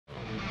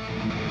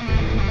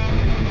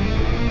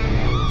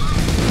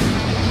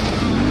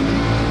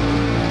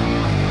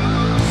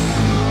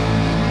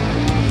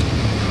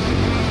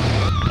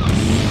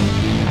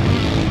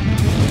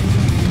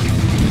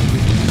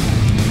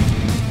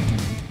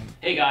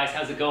guys,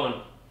 how's it going?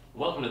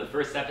 Welcome to the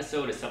first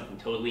episode of something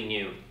totally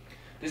new.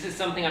 This is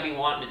something I've been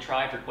wanting to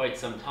try for quite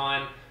some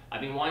time.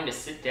 I've been wanting to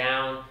sit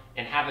down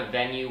and have a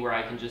venue where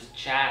I can just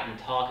chat and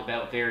talk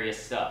about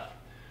various stuff.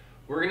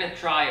 We're going to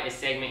try a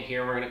segment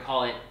here, we're going to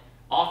call it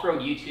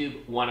Offroad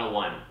YouTube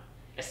 101.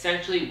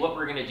 Essentially what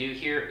we're going to do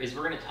here is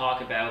we're going to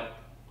talk about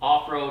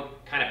off-road,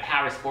 kind of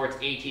power sports,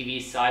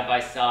 ATVs,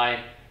 side-by-side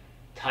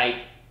type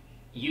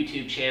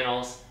YouTube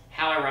channels,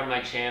 how I run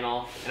my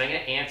channel, and I'm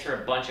going to answer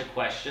a bunch of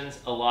questions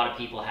a lot of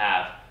people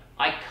have.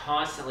 I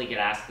constantly get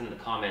asked in the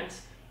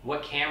comments,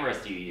 what cameras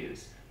do you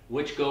use?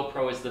 Which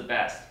GoPro is the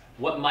best?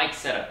 What mic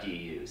setup do you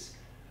use?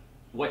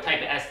 What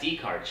type of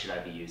SD card should I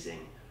be using?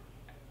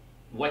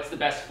 What's the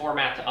best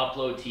format to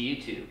upload to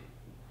YouTube?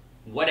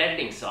 What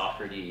editing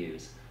software do you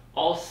use?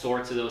 All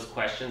sorts of those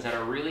questions that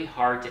are really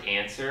hard to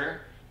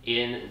answer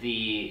in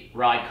the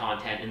ride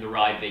content, in the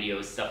ride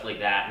videos, stuff like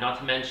that. Not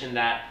to mention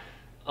that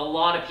a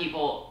lot of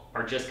people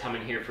are just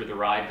coming here for the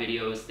ride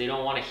videos. They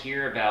don't want to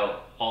hear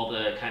about all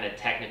the kind of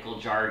technical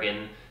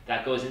jargon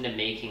that goes into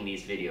making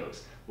these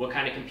videos. What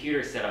kind of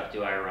computer setup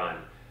do I run?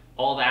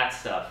 All that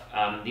stuff.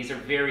 These are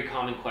very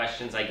common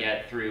questions I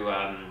get through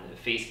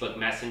Facebook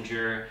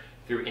Messenger,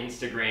 through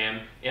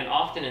Instagram, and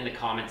often in the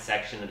comment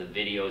section of the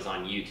videos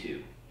on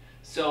YouTube.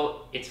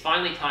 So it's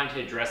finally time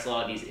to address a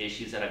lot of these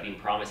issues that I've been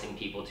promising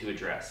people to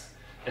address.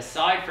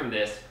 Aside from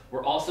this,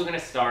 we're also going to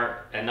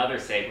start another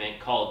segment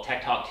called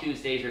Tech Talk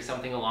Tuesdays or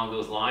something along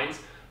those lines,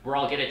 where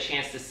I'll get a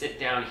chance to sit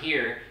down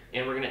here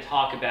and we're going to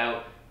talk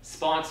about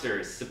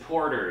sponsors,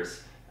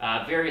 supporters,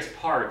 various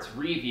parts,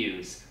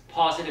 reviews,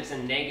 positives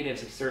and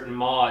negatives of certain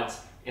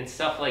mods, and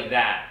stuff like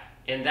that.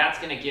 And that's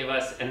going to give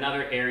us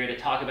another area to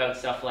talk about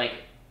stuff like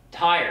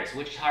tires.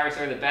 Which tires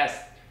are the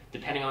best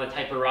depending on the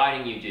type of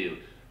riding you do?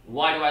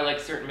 Why do I like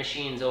certain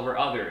machines over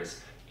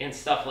others? And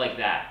stuff like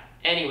that.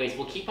 Anyways,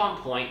 we'll keep on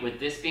point with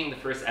this being the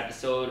first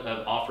episode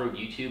of Offroad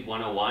YouTube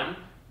 101.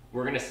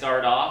 We're going to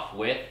start off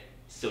with,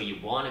 so you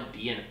want to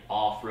be an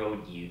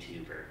off-road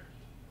YouTuber.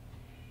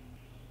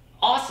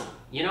 Awesome.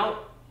 You know,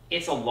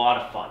 it's a lot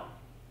of fun.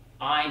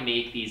 I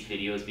make these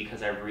videos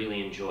because I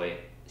really enjoy it.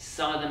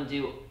 Some of them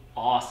do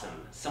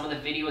awesome. Some of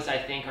the videos I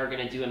think are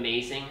going to do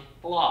amazing,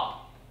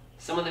 flop.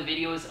 Some of the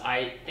videos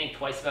I think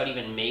twice about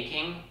even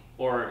making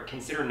or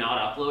consider not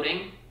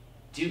uploading,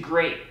 do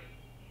great.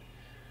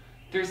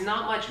 There's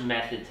not much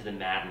method to the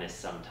madness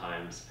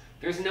sometimes.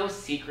 There's no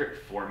secret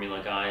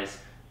formula, guys.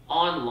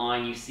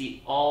 Online you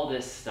see all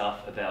this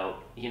stuff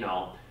about, you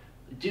know,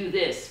 do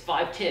this,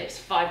 5 tips,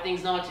 5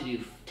 things not to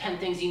do, 10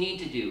 things you need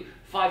to do,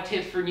 5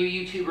 tips for new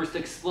YouTubers to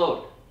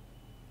explode.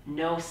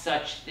 No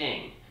such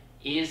thing.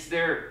 Is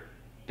there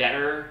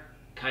better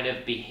kind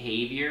of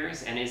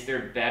behaviors and is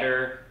there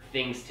better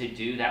things to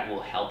do that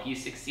will help you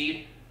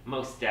succeed?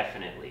 Most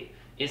definitely.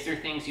 Is there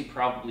things you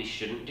probably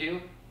shouldn't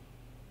do?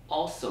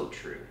 Also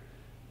true.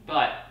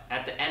 But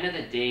at the end of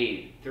the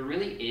day, there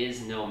really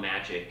is no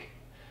magic.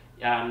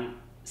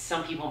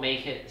 Some people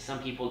make it, some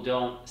people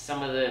don't.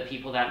 Some of the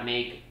people that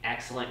make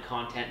excellent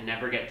content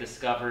never get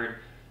discovered.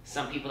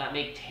 Some people that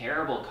make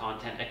terrible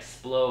content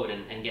explode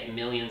and get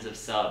millions of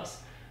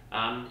subs.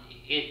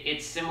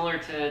 It's similar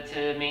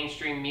to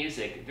mainstream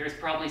music. There's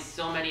probably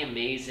so many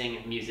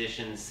amazing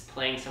musicians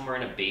playing somewhere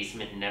in a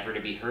basement never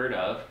to be heard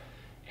of.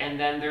 And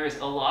then there's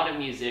a lot of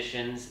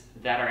musicians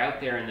that are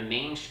out there in the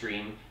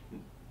mainstream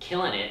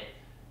killing it,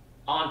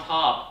 on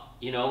top,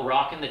 you know,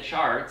 rocking the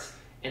charts.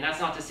 And that's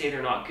not to say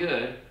they're not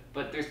good,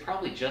 but there's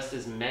probably just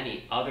as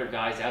many other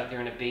guys out there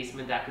in a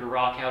basement that could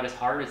rock out as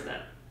hard as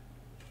them.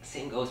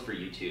 Same goes for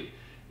YouTube.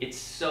 It's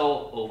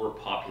so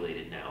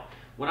overpopulated now.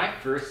 When I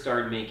first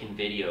started making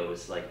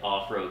videos like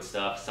off-road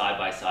stuff,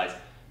 side-by-sides,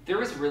 there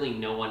was really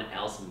no one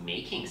else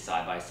making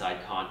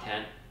side-by-side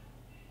content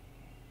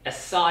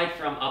aside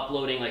from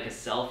uploading like a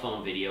cell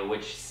phone video,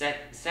 which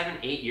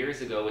 7-8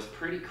 years ago was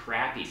pretty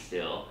crappy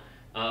still,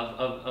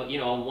 of you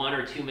know, a 1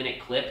 or 2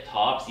 minute clip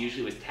tops.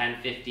 Usually it was 10,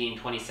 15,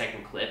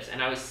 20-second clips,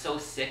 and I was so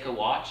sick of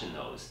watching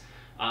those.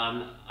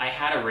 I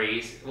had a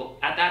Razor. Well,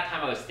 at that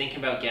time I was thinking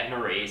about getting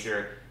a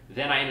Razor,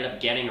 then I ended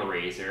up getting a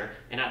Razor,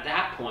 and at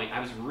that point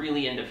I was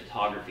really into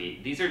photography.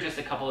 These are just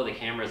a couple of the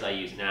cameras I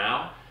use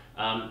now.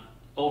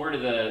 Over to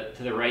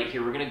the right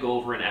here, we're going to go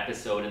over an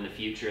episode in the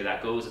future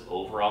that goes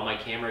over all my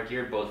camera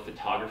gear, both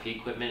photography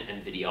equipment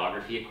and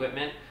videography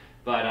equipment.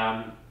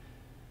 But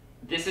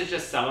this is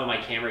just some of my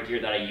camera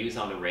gear that I use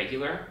on the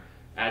regular.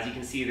 As you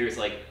can see, there's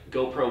like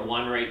GoPro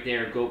 1 right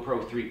there,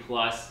 GoPro 3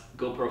 Plus,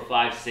 GoPro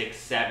 5, 6,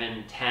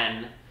 7,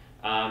 10,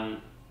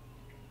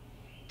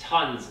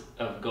 tons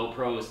of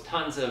GoPros,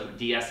 tons of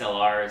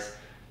DSLRs.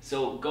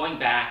 So going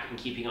back and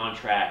keeping on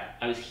track,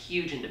 I was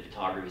huge into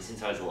photography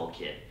since I was a little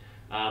kid.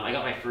 I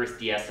got my first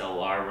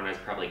DSLR when I was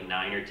probably like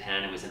 9 or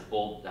 10. It was an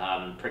old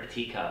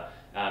Praktika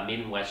made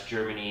in West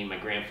Germany. My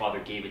grandfather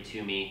gave it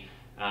to me.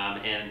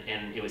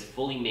 And it was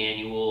fully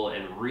manual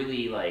and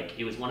really like,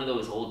 it was one of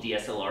those old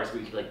DSLRs where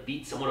you could like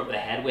beat someone over the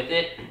head with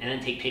it and then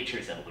take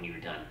pictures of it when you were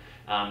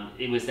done.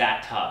 It was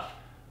that tough.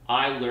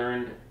 I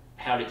learned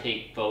how to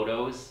take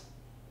photos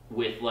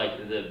with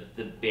like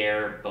the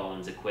bare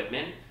bones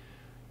equipment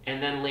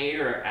And then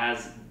later,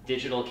 as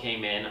digital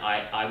came in,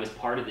 I was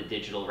part of the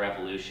digital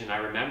revolution. I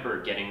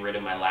remember getting rid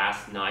of my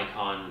last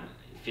Nikon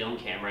film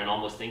camera and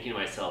almost thinking to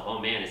myself, oh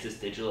man, is this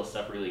digital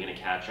stuff really going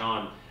to catch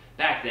on?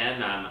 Back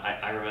then,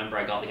 I remember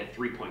I got like a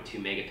 3.2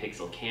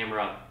 megapixel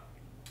camera,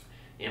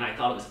 and I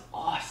thought it was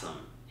awesome.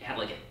 It had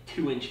like a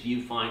 2-inch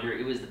viewfinder.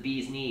 It was the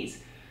bee's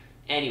knees.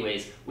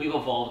 Anyways, we've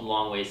evolved a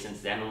long way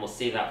since then, and we'll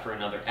save that for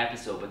another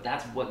episode, but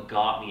that's what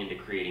got me into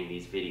creating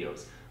these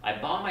videos. I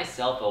bought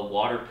myself a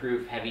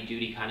waterproof,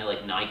 heavy-duty kind of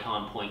like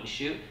Nikon point and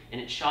shoot, and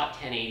it shot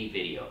 1080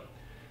 video.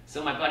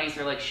 So my buddies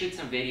are like, shoot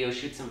some video,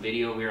 shoot some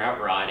video. We were out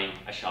riding,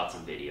 I shot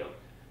some video.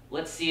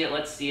 Let's see it,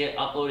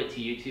 upload it to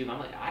YouTube. I'm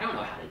like, I don't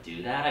know how to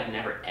do that. I've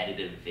never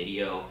edited a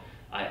video.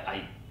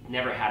 I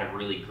never had a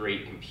really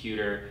great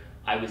computer.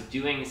 I was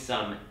doing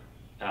some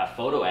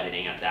photo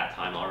editing at that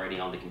time already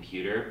on the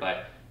computer,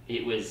 but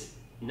it was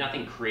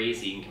nothing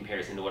crazy in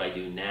comparison to what I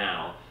do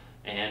now.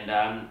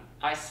 And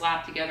I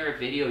slapped together a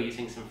video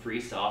using some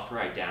free software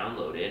I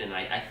downloaded, and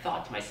I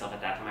thought to myself at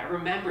that time, I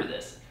remember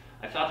this,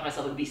 I thought to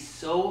myself, it would be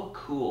so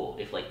cool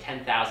if like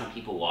 10,000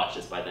 people watched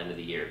this by the end of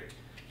the year.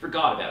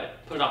 Forgot about it,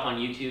 put it up on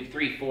YouTube.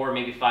 3, 4,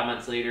 maybe 5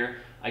 months later,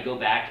 I go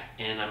back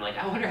and I'm like,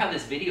 I wonder how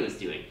this video is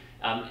doing.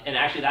 And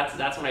actually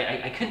that's when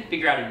I couldn't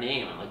figure out a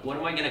name. I'm like, what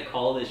am I gonna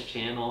call this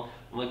channel?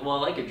 I'm like,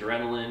 well, I like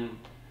Adrenaline.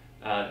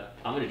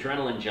 I'm an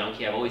Adrenaline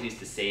Junkie, I've always used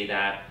to say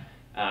that.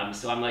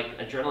 So I'm like,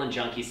 Adrenaline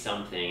Junkie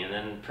something, and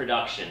then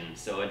Production.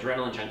 So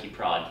Adrenaline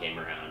JunkieProd came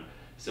around.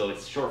 So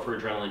it's short for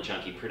Adrenaline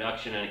Junkie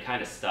Production, and it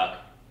kind of stuck.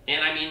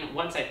 And I mean,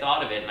 once I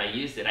thought of it and I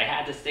used it, I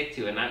had to stick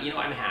to it, and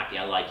I'm happy,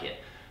 I like it.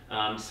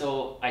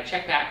 So I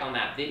checked back on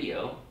that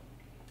video,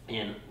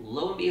 and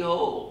lo and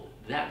behold,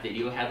 that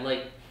video had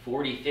like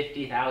 40,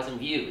 50,000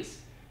 views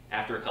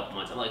after a couple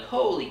months. I'm like,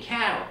 holy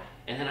cow!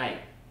 And then I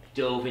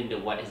dove into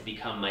what has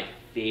become my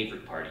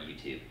favorite part of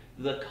YouTube,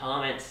 the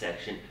comments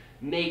section.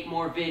 Make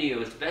more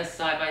videos, best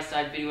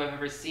side-by-side video I've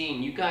ever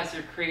seen, you guys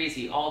are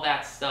crazy, all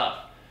that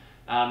stuff.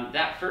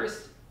 That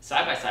first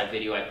side-by-side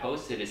video I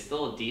posted is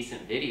still a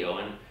decent video,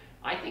 and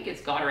I think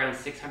it's got around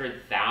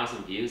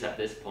 600,000 views at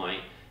this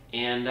point.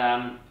 And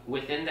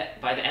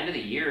by the end of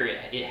the year,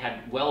 it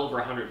had well over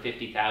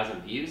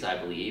 150,000 views, I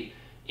believe.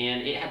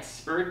 And it had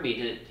spurred me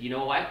to, you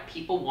know what,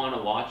 people want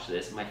to watch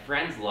this, my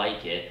friends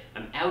like it,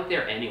 I'm out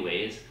there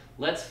anyways,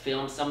 let's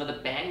film some of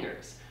the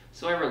bangers.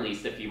 So I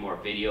released a few more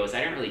videos. I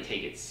didn't really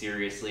take it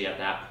seriously at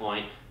that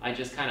point. I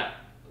just kind of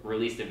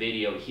released a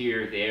video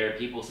here, there,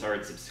 people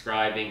started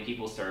subscribing,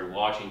 people started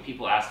watching,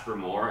 people asked for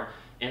more,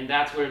 and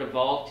that's what it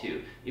evolved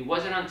to. It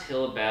wasn't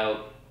until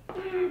about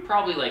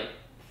probably like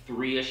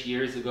 3-ish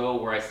years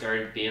ago where I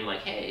started being like,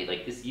 hey,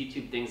 like this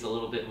YouTube thing's a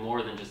little bit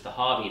more than just a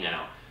hobby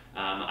now.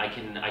 I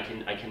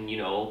can, you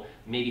know,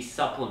 maybe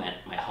supplement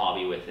my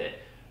hobby with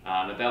it.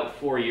 About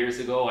 4 years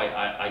ago,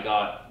 I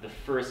got the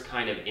first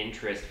kind of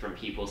interest from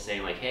people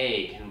saying like,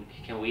 hey,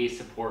 can we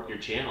support your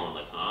channel? I'm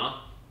like, huh?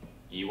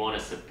 You want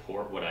to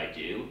support what I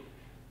do?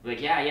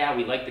 Like, yeah,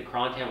 we like the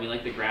content, we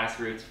like the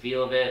grassroots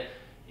feel of it,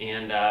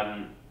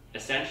 and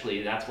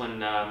essentially that's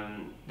when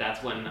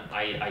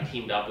I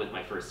teamed up with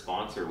my first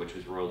sponsor, which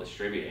was Rural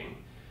Distributing.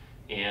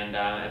 And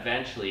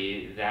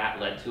eventually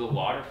that led to a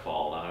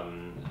waterfall.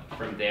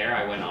 From there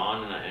I went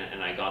on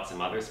and I got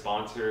some other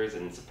sponsors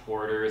and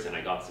supporters, and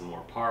I got some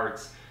more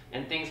parts,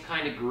 and things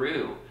kind of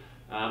grew.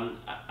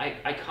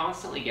 I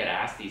constantly get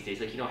asked these days,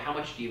 like, you know, how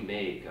much do you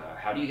make?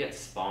 How do you get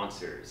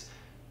sponsors?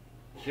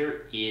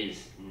 There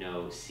is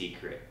no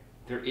secret.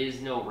 There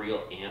is no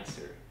real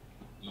answer.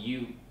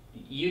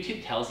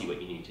 YouTube tells you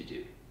what you need to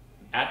do.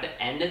 At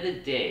the end of the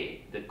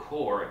day, the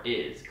core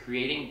is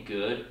creating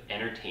good,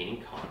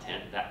 entertaining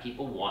content that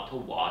people want to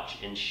watch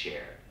and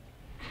share.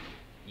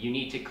 You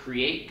need to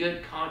create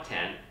good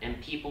content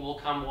and people will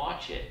come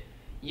watch it.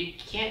 You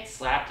can't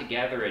slap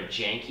together a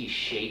janky,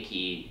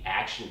 shaky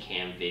action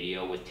cam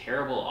video with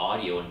terrible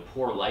audio and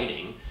poor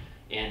lighting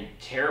and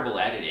terrible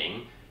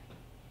editing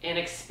and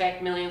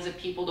expect millions of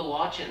people to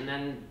watch it and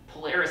then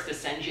Polaris to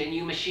send you a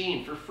new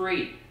machine for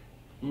free.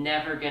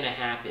 Never gonna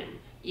happen.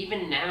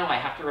 Even now, I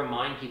have to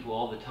remind people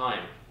all the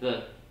time,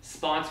 the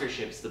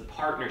sponsorships, the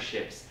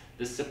partnerships,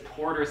 the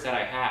supporters that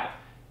I have,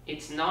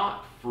 it's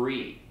not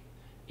free.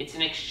 It's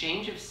an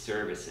exchange of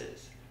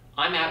services.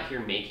 I'm out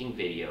here making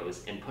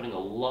videos and putting a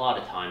lot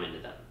of time into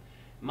them.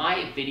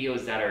 My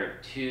videos that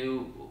are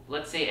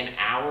let's say an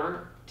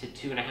hour to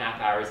 2.5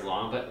 hours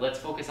long, but let's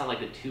focus on like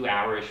the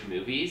 2-hour-ish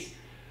movies.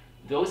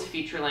 Those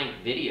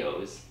feature-length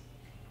videos,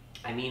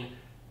 I mean,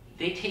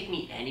 they take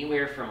me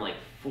anywhere from like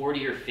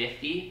 40 or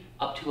 50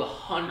 up to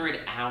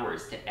 100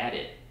 hours to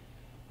edit.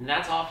 And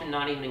that's often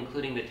not even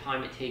including the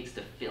time it takes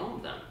to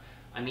film them.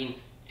 I mean,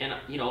 and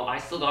you know, I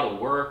still gotta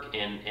work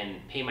and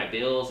pay my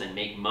bills and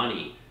make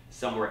money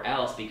somewhere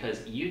else because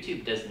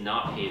YouTube does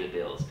not pay the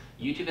bills.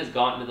 YouTube has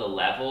gotten to the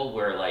level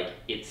where like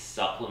it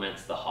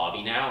supplements the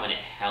hobby now and it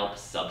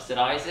helps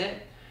subsidize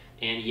it.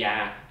 And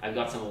yeah, I've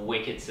got some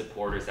wicked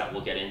supporters that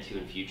we'll get into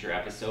in future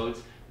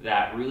episodes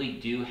that really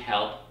do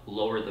help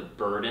lower the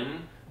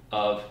burden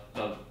of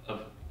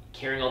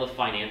carrying all the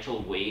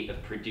financial weight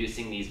of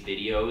producing these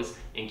videos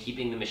and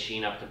keeping the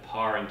machine up to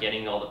par and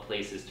getting all the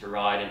places to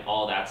ride and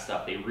all that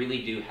stuff. They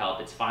really do help.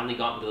 It's finally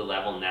gotten to the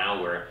level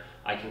now where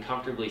I can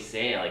comfortably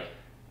say, like,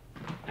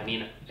 I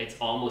mean, it's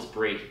almost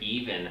break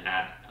even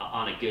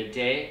on a good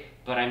day,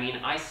 but I mean,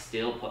 I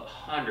still put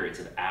hundreds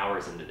of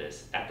hours into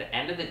this. At the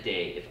end of the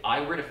day, if I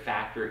were to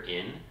factor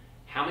in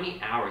how many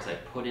hours I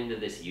put into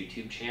this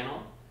YouTube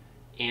channel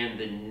and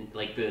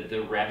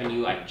the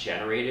revenue I've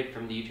generated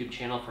from the YouTube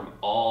channel from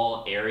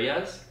all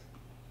areas,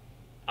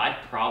 I'd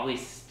probably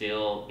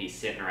still be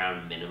sitting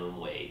around minimum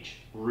wage.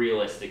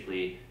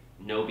 Realistically,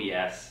 no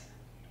BS.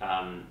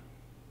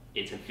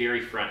 It's a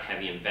very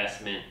front-heavy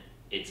investment.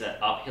 It's an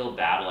uphill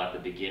battle at the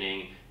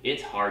beginning.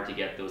 It's hard to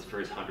get those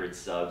first 100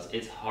 subs.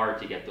 It's hard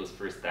to get those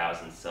first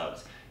 1,000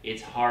 subs.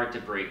 It's hard to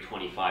break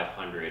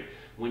 2,500.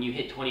 When you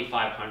hit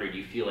 2,500,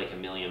 you feel like $1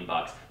 million.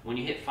 When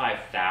you hit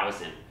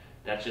 5,000,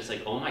 that's just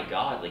like, oh my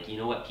God, like, you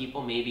know what,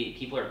 people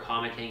are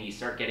commenting, you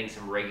start getting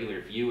some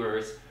regular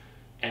viewers,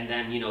 and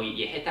then, you know,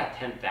 you hit that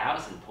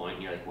 10,000 point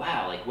and you're like,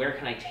 wow, like, where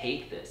can I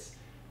take this?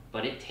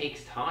 But it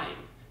takes time.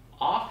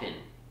 Often,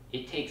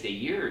 it takes a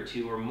year or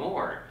two or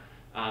more.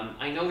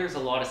 I know there's a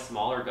lot of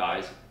smaller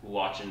guys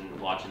watching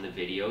the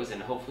videos,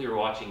 and hopefully you're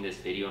watching this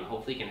video and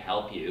hopefully it can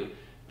help you.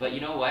 But you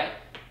know what?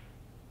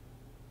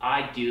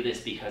 I do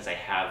this because I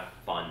have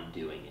fun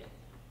doing it.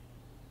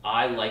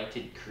 I like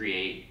to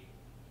create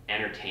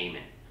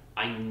entertainment.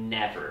 I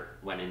never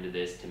went into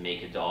this to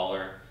make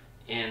 $1,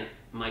 and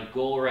my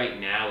goal right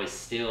now is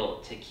still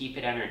to keep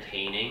it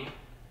entertaining.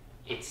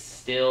 It's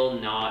still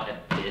not a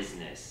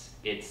business.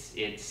 It's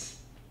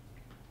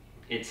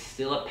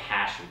still a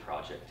passion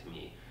project to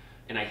me.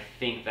 And I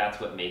think that's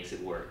what makes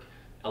it work.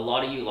 A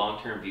lot of you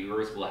long-term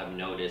viewers will have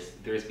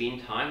noticed there's been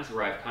times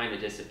where I've kind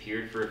of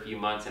disappeared for a few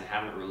months and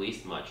haven't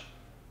released much.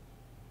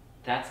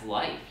 That's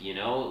life, you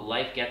know?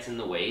 Life gets in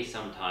the way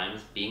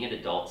sometimes. Being an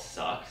adult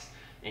sucks,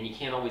 and you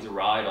can't always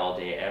ride all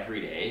day,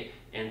 every day,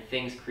 and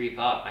things creep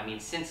up. I mean,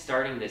 since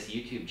starting this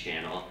YouTube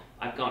channel,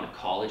 I've gone to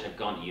college, I've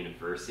gone to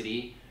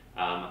university,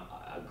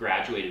 I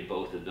graduated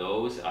both of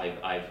those.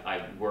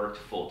 I've worked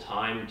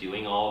full-time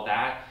doing all of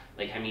that.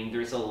 Like, I mean,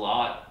 there's a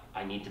lot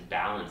I need to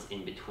balance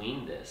in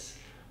between this.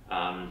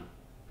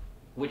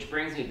 Which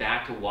brings me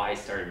back to why I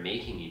started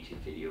making YouTube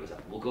videos.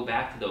 We'll go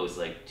back to those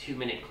like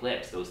 2-minute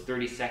clips, those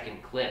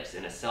 30-second clips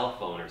in a cell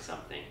phone or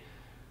something.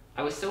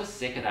 I was so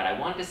sick of that. I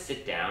wanted to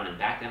sit down, and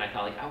back then I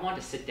thought, like, I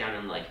wanted to sit down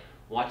and like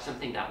watch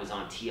something that was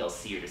on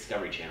TLC or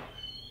Discovery Channel.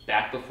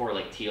 Back before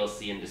like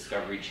TLC and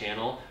Discovery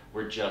Channel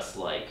were just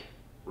like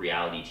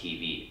reality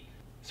TV.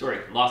 Sorry,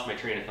 lost my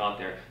train of thought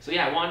there. So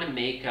yeah, I wanted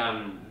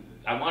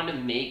to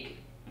make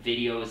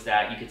videos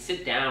that you could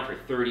sit down for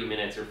 30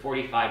 minutes or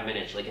 45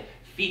 minutes, like a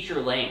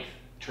feature-length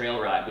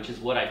trail ride, which is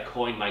what I've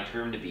coined my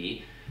term to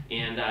be.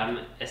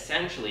 And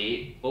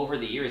essentially, over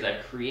the years,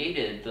 I've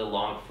created the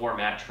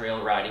long-format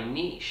trail riding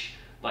niche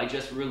by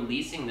just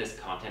releasing this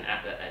content.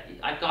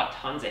 I've got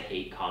tons of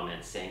hate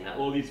comments saying that,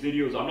 oh, these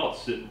videos, I'm not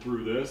sitting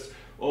through this.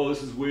 Oh,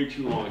 this is way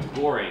too long, it's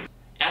boring.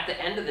 At the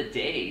end of the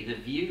day, the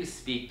views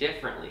speak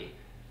differently.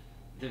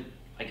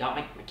 I got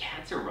my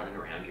cats are running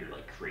around here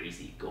like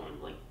crazy,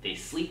 going like, they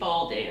sleep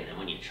all day, and then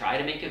when you try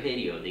to make a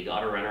video, they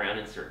gotta run around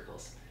in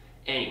circles.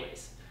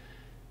 Anyways,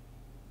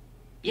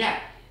 yeah,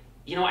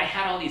 you know, I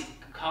had all these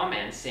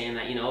comments saying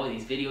that, you know,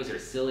 these videos are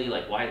silly,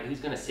 like,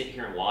 who's gonna sit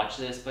here and watch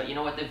this? But you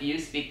know what, the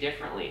views speak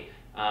differently.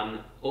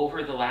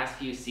 Over the last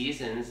few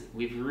seasons,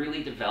 we've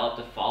really developed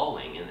a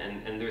following,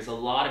 and there's a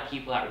lot of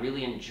people that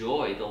really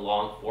enjoy the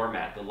long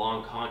format, the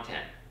long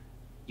content.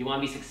 You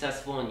wanna be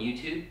successful on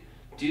YouTube?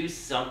 Do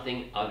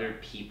something other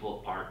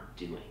people aren't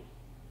doing.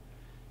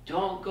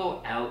 Don't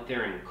go out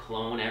there and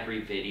clone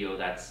every video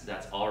that's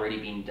already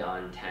been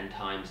done 10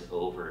 times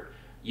over.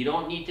 You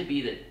don't need to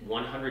be the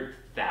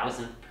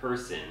 100,000th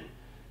person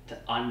to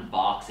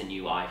unbox a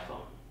new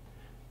iPhone.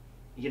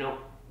 You know,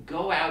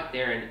 go out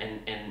there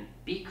and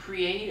be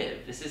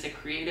creative. This is a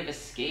creative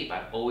escape.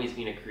 I've always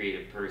been a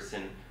creative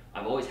person.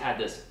 I've always had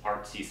this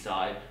artsy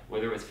side,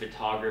 whether it was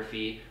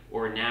photography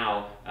or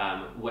now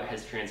what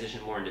has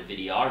transitioned more into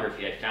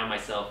videography. I found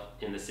myself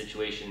in the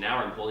situation now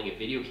where I'm holding a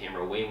video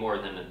camera way more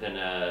than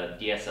a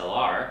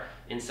DSLR,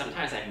 and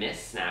sometimes I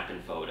miss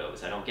snapping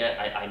photos.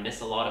 I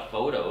miss a lot of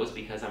photos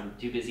because I'm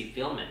too busy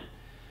filming.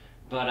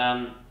 But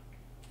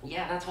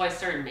yeah, that's why I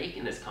started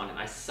making this content.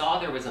 I saw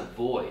there was a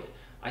void.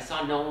 I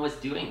saw no one was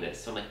doing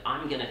this, so I'm like,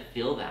 I'm gonna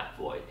fill that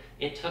void.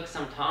 It took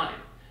some time.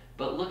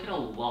 But look at a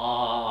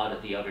lot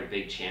of the other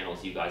big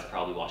channels you guys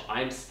probably watch.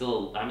 I'm a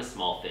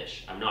small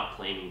fish. I'm not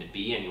claiming to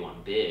be anyone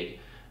big.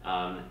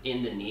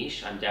 In the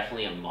niche, I'm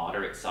definitely a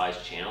moderate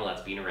sized channel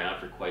that's been around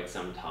for quite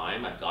some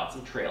time. I've got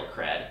some trail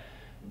cred,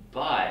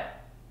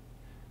 but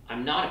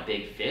I'm not a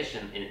big fish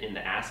in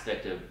the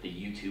aspect of the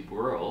YouTube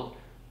world.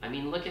 I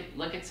mean, look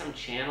at some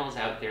channels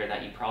out there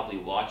that you probably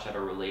watch that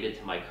are related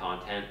to my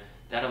content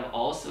that have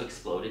also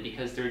exploded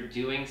because they're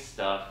doing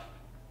stuff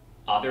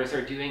others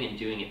are doing and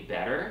doing it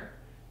better,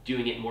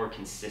 doing it more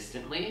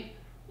consistently,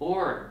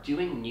 or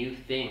doing new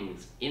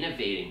things,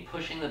 innovating,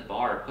 pushing the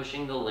bar,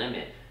 pushing the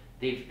limit.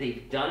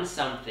 They've done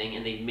something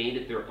and they've made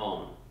it their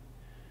own.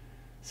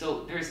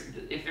 So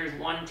if there's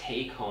one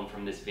take home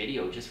from this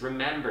video, just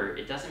remember,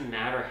 it doesn't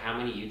matter how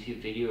many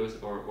YouTube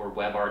videos or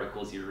web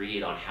articles you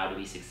read on how to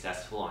be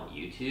successful on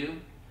YouTube.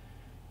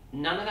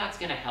 None of that's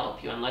going to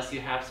help you unless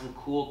you have some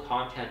cool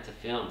content to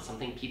film,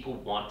 something people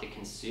want to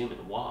consume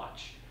and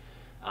watch.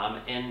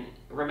 And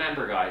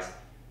remember, guys,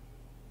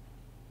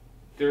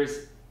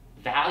 there's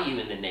value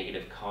in the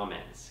negative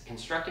comments.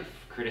 Constructive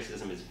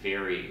criticism is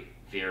very,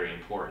 very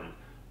important.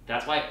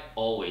 That's why I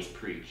always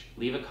preach.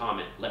 Leave a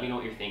comment. Let me know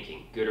what you're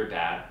thinking, good or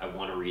bad. I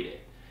want to read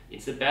it.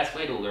 It's the best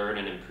way to learn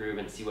and improve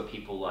and see what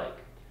people like.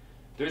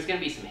 There's going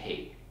to be some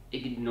hate.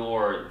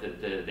 Ignore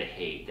the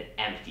hate, the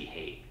empty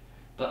hate.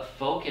 But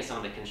focus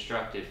on the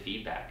constructive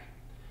feedback.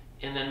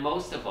 And then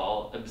most of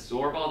all,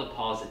 absorb all the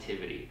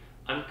positivity.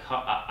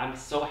 I'm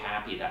so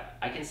happy that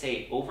I can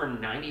say over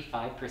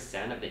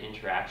 95% of the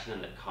interaction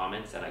in the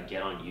comments that I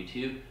get on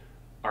YouTube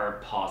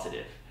are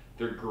positive.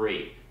 They're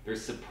great. They're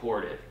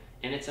supportive.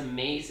 And it's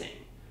amazing.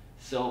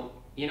 So,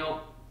 you know,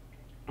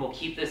 we'll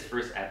keep this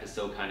first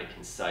episode kind of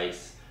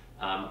concise.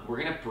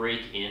 We're going to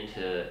break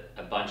into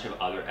a bunch of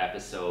other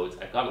episodes.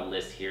 I've got a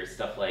list here,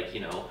 stuff like,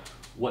 you know,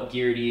 what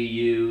gear do you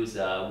use,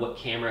 what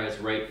camera is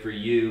right for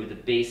you, the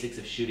basics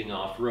of shooting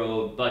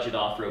off-road, budget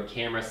off-road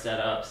camera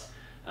setups,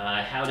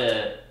 how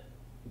to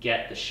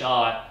get the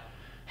shot,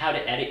 how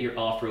to edit your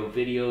off-road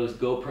videos,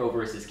 GoPro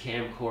versus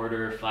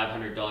camcorder,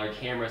 $500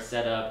 camera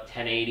setup,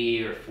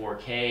 1080 or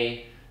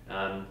 4K,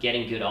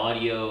 getting good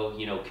audio,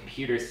 you know,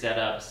 computer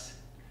setups,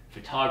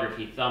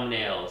 photography,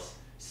 thumbnails,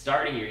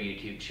 starting your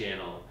YouTube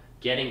channel,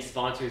 getting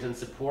sponsors and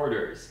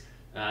supporters,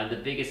 the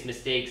biggest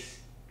mistakes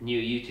new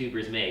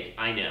YouTubers make.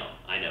 I know,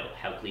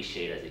 how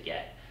cliche does it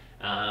get?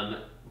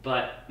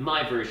 But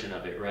my version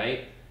of it,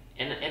 right?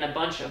 And a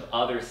bunch of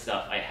other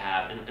stuff I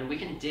have, and we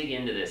can dig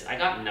into this. I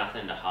got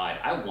nothing to hide.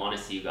 I want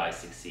to see you guys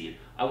succeed.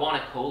 I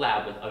want to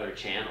collab with other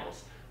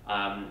channels.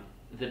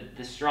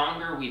 The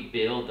stronger we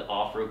build the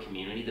off-road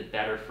community, the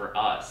better for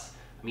us.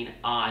 I mean,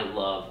 I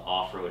love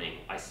off-roading.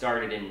 I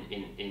started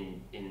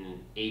in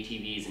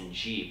ATVs and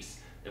Jeeps,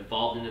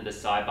 evolved into the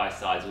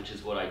side-by-sides, which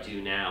is what I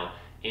do now.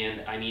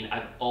 And I mean,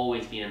 I've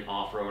always been an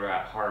off-roader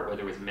at heart,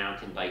 whether it was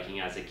mountain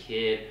biking as a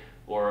kid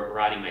or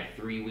riding my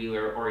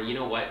three-wheeler, or you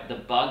know what, the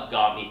bug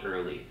got me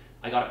early.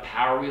 I got a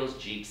Power Wheels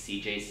Jeep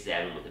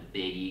CJ7 with a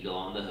big eagle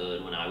on the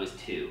hood when I was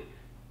 2.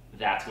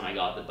 That's when I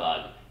got the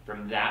bug.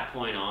 From that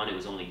point on, it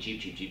was only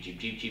Jeep,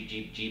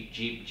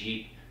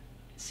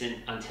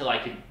 until I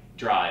could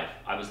drive.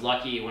 I was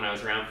lucky when I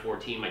was around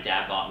 14, my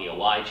dad bought me a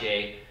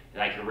YJ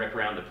that I could rip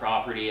around the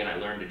property, and I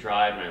learned to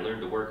drive, and I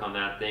learned to work on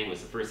that thing. It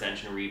was the first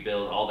engine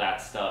rebuild, all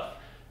that stuff.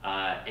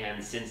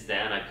 And since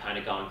then, I've kind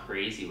of gone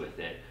crazy with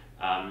it.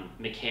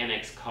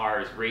 Mechanics,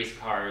 cars, race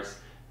cars,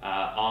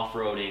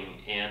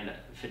 off-roading, and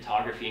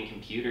photography and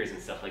computers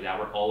and stuff like that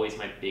were always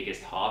my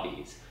biggest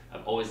hobbies.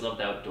 I've always loved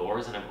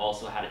outdoors, and I've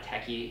also had a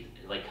techie,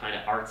 like kind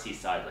of artsy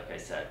side, like I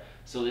said.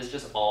 So this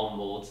just all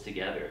molds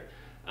together.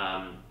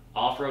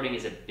 Off-roading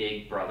is a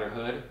big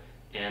brotherhood,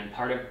 and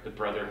part of the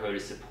brotherhood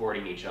is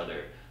supporting each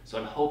other. So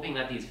I'm hoping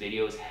that these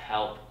videos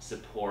help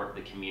support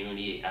the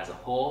community as a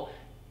whole,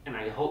 and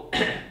I hope,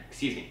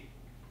 excuse me,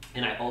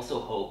 and I also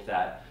hope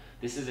that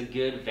this is a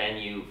good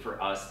venue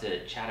for us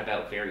to chat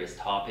about various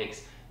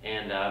topics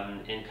and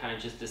kind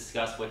of just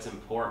discuss what's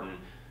important,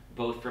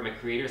 both from a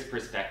creator's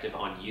perspective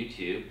on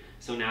YouTube.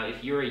 So now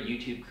if you're a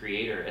YouTube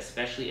creator,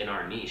 especially in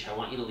our niche, I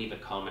want you to leave a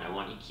comment. I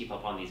want you to keep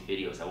up on these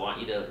videos. I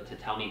want you to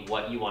tell me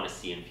what you want to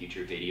see in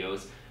future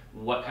videos,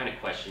 what kind of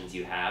questions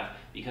you have,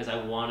 because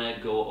I want to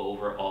go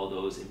over all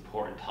those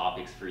important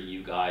topics for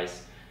you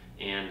guys.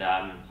 And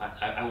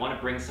I want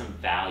to bring some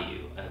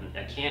value.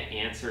 I can't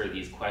answer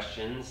these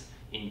questions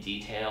in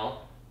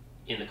detail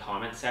in the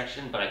comment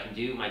section, but I can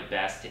do my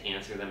best to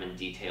answer them in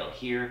detail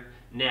here.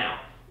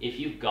 Now, if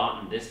you've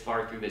gotten this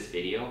far through this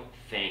video,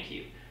 thank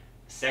you.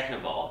 Second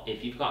of all,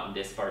 if you've gotten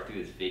this far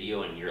through this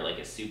video and you're like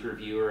a super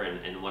viewer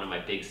and one of my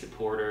big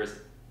supporters,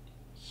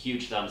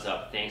 huge thumbs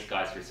up. Thanks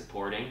guys for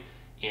supporting.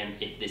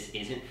 And if this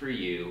isn't for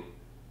you,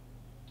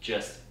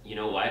 just, you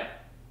know what?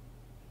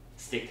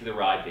 Stick to the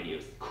ride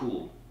videos.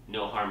 Cool.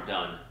 No harm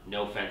done.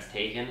 No offense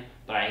taken.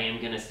 But I am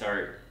going to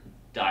start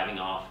diving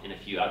off in a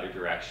few other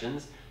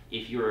directions.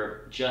 If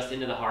you're just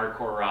into the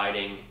hardcore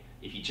riding,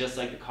 if you just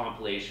like the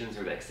compilations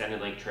or the extended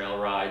length trail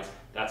rides,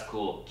 that's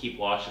cool. Keep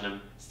watching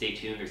them. Stay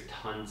tuned. There's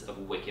tons of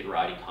wicked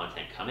riding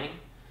content coming.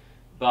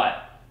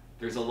 But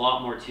there's a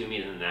lot more to me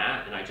than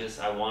that. And I've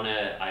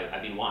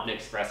been wanting to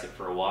express it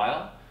for a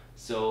while.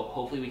 So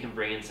hopefully we can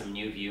bring in some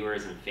new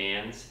viewers and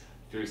fans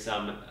through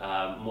some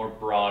more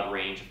broad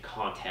range of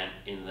content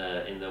in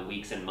the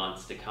weeks and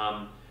months to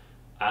come.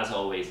 As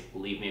always,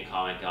 leave me a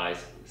comment,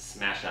 guys.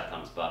 Smash that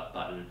thumbs up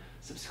button.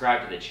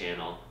 Subscribe to the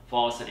channel.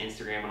 Follow us on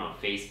Instagram and on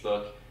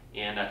Facebook.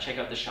 And check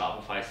out the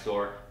Shopify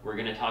store. We're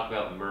going to talk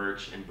about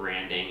merch and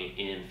branding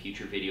in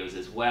future videos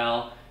as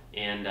well.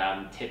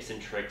 And tips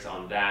and tricks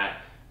on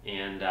that.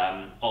 And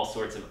all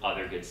sorts of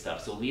other good stuff.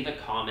 So leave a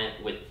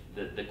comment with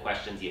the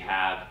questions you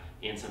have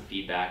and some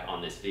feedback on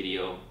this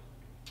video.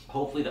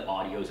 Hopefully the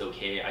audio's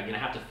okay. I'm gonna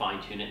have to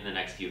fine tune it in the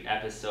next few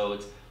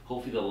episodes.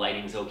 Hopefully the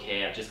lighting's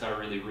okay. I've just got a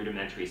really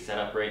rudimentary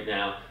setup right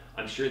now.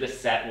 I'm sure the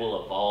set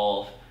will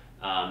evolve.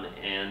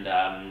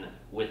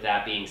 With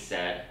that being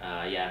said,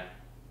 yeah,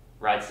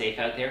 ride safe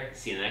out there.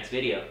 See you in the next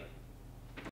video.